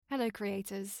Hello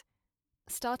creators!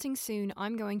 Starting soon,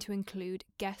 I'm going to include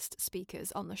guest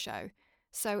speakers on the show.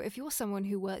 So if you're someone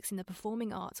who works in the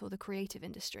performing arts or the creative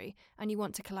industry and you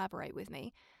want to collaborate with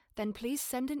me, then please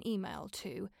send an email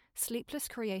to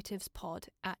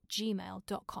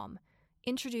sleeplesscreativespod@gmail.com.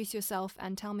 Introduce yourself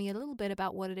and tell me a little bit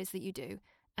about what it is that you do,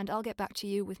 and I'll get back to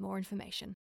you with more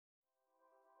information.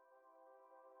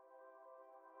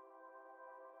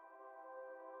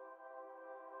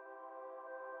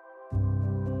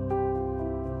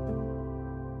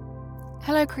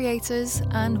 Hello creators,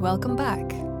 and welcome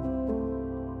back.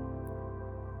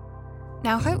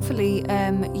 Now hopefully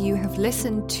you have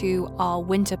listened to our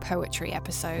winter poetry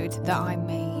episode that I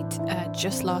made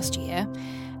just last year,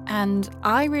 and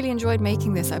I really enjoyed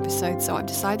making this episode, so I've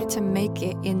decided to make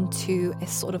it into a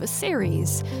sort of a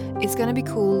series. It's going to be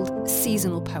called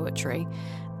Seasonal Poetry,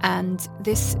 and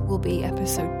this will be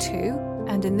episode 2.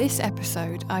 And in this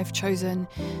episode, I've chosen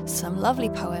some lovely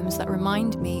poems that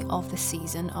remind me of the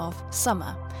season of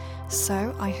summer.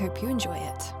 So I hope you enjoy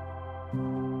it.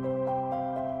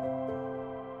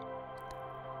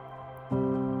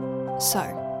 So,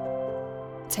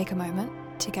 take a moment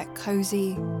to get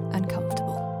cozy and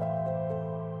comfortable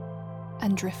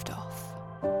and drift off.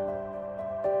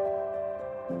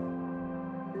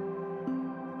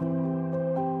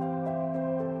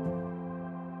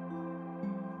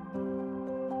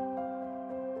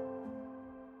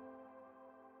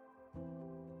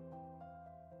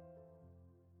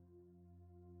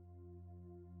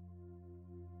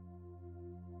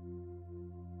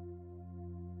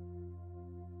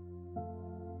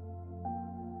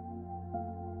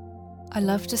 I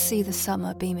love to see the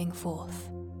summer beaming forth,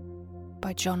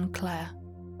 by John Clare.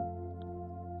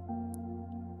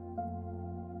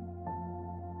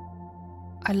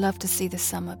 I love to see the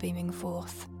summer beaming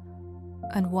forth,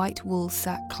 and white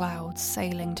wool-sack clouds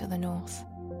sailing to the north.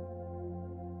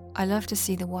 I love to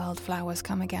see the wildflowers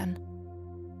come again,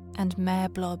 and mare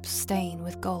blobs stain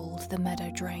with gold the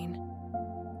meadow drain,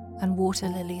 and water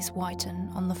lilies whiten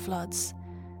on the floods,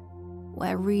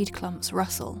 where reed clumps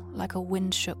rustle like a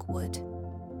wind-shook wood,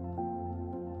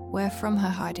 where from her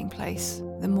hiding place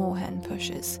the moorhen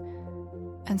pushes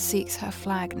and seeks her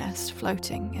flag nest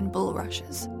floating in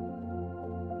bulrushes.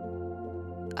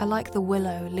 I like the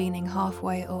willow leaning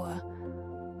halfway o'er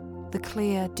the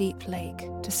clear, deep lake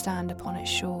to stand upon its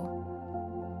shore.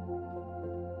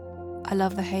 I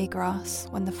love the hay grass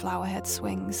when the flowerhead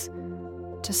swings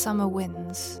to summer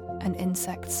winds and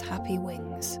insects' happy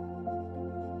wings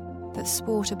that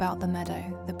sport about the meadow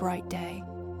the bright day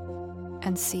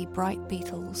and see bright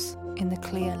beetles in the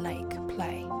clear lake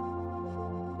play.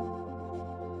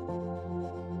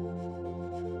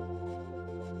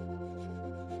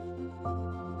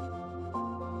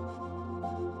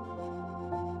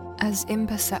 As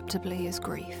Imperceptibly as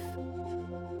Grief,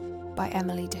 by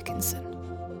Emily Dickinson.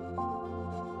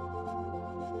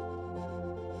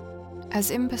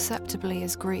 As imperceptibly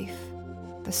as grief,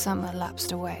 the summer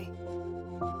lapsed away,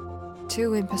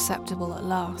 too imperceptible at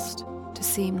last to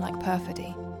seem like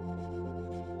perfidy.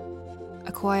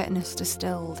 A quietness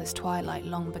distilled as twilight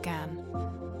long began,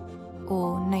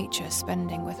 or nature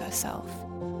spending with herself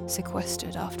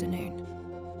sequestered afternoon.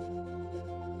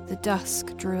 The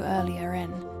dusk drew earlier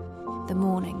in, the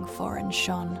morning foreign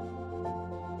shone,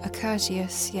 a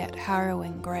courteous yet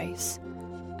harrowing grace,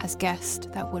 as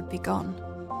guest that would be gone.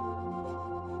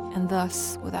 And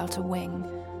thus, without a wing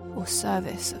or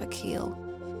service of a keel,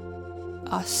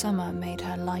 our summer made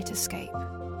her light escape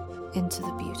into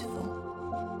the beautiful.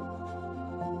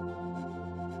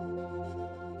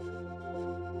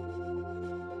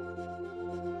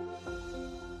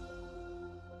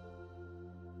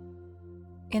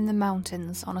 In the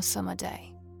Mountains on a Summer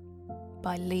Day,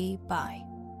 by Li Bai.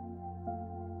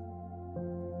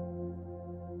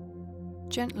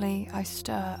 Gently I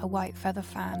stir a white feather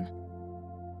fan,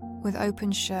 with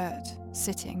open shirt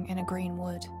sitting in a green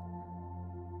wood.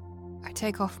 I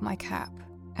take off my cap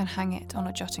and hang it on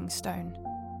a jutting stone.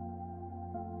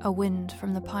 A wind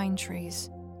from the pine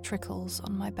trees trickles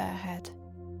on my bare head.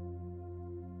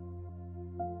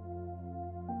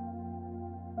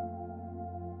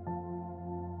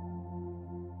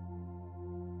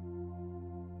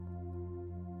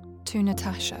 To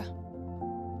Natasha,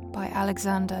 by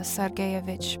Alexander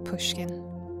Sergeyevich Pushkin.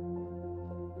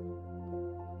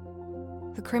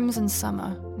 The crimson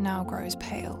summer now grows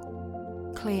pale.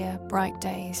 Clear, bright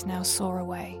days now soar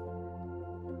away.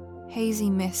 Hazy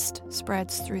mist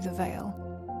spreads through the vale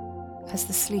as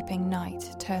the sleeping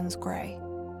night turns grey.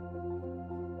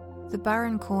 The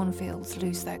barren cornfields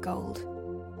lose their gold.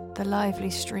 The lively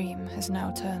stream has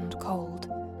now turned cold.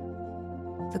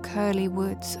 The curly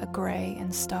woods are grey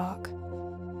and stark,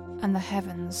 and the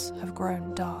heavens have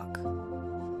grown dark.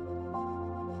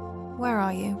 Where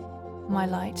are you, my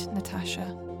light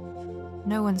Natasha?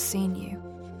 No one's seen you,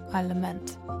 I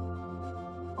lament.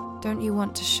 Don't you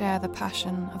want to share the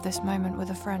passion of this moment with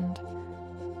a friend?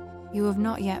 You have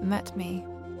not yet met me,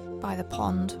 by the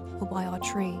pond or by our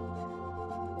tree.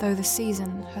 Though the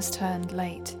season has turned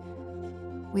late,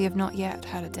 we have not yet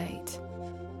had a date.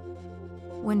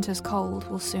 Winter's cold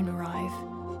will soon arrive.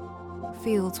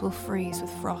 Fields will freeze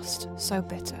with frost so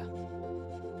bitter.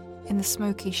 In the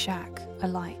smoky shack, a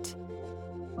light,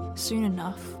 soon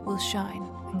enough will shine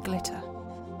and glitter.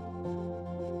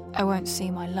 I won't see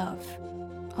my love.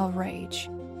 I'll rage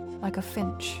like a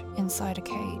finch inside a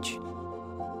cage.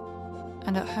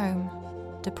 And at home,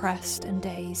 depressed and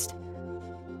dazed,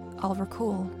 I'll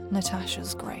recall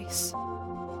Natasha's grace.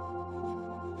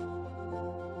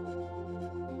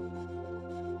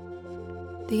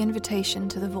 The Invitation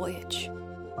to the Voyage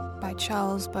by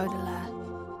Charles Baudelaire.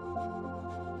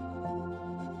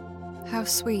 How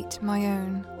sweet, my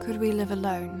own, could we live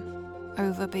alone,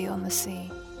 over beyond the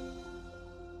sea,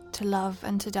 to love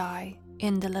and to die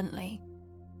indolently,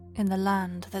 in the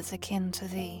land that's akin to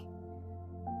thee,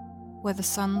 where the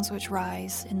suns which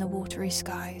rise in the watery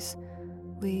skies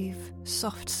weave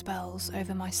soft spells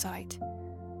over my sight,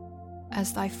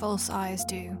 as thy false eyes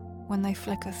do when they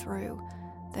flicker through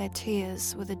their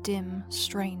tears with a dim,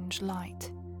 strange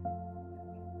light.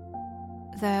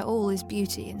 There all is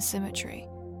beauty and symmetry,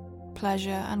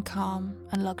 pleasure and calm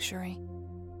and luxury.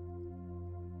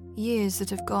 Years that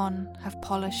have gone have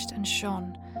polished and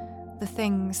shone the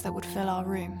things that would fill our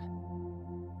room,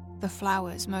 the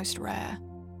flowers most rare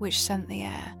which scent the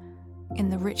air in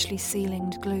the richly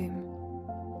ceilinged gloom,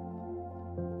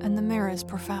 and the mirrors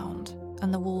profound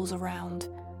and the walls around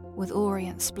with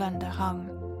orient splendour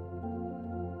hung.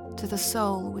 To the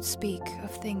soul would speak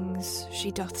of things she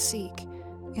doth seek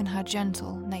in her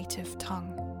gentle native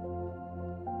tongue.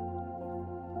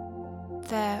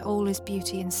 There all is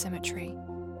beauty and symmetry,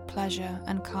 pleasure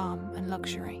and calm and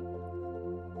luxury.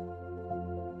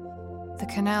 The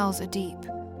canals are deep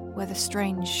where the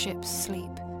strange ships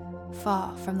sleep,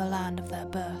 far from the land of their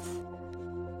birth,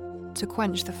 to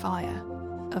quench the fire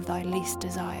of thy least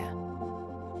desire.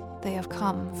 They have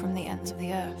come from the ends of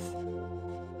the earth.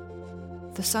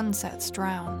 The sunsets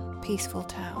drown peaceful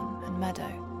town and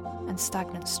meadow and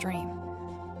stagnant stream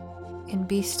in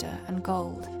bistre and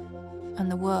gold,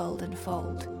 and the world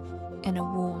enfold in a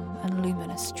warm and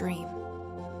luminous dream.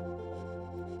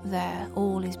 There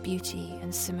all is beauty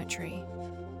and symmetry,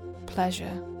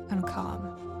 pleasure and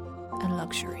calm and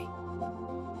luxury.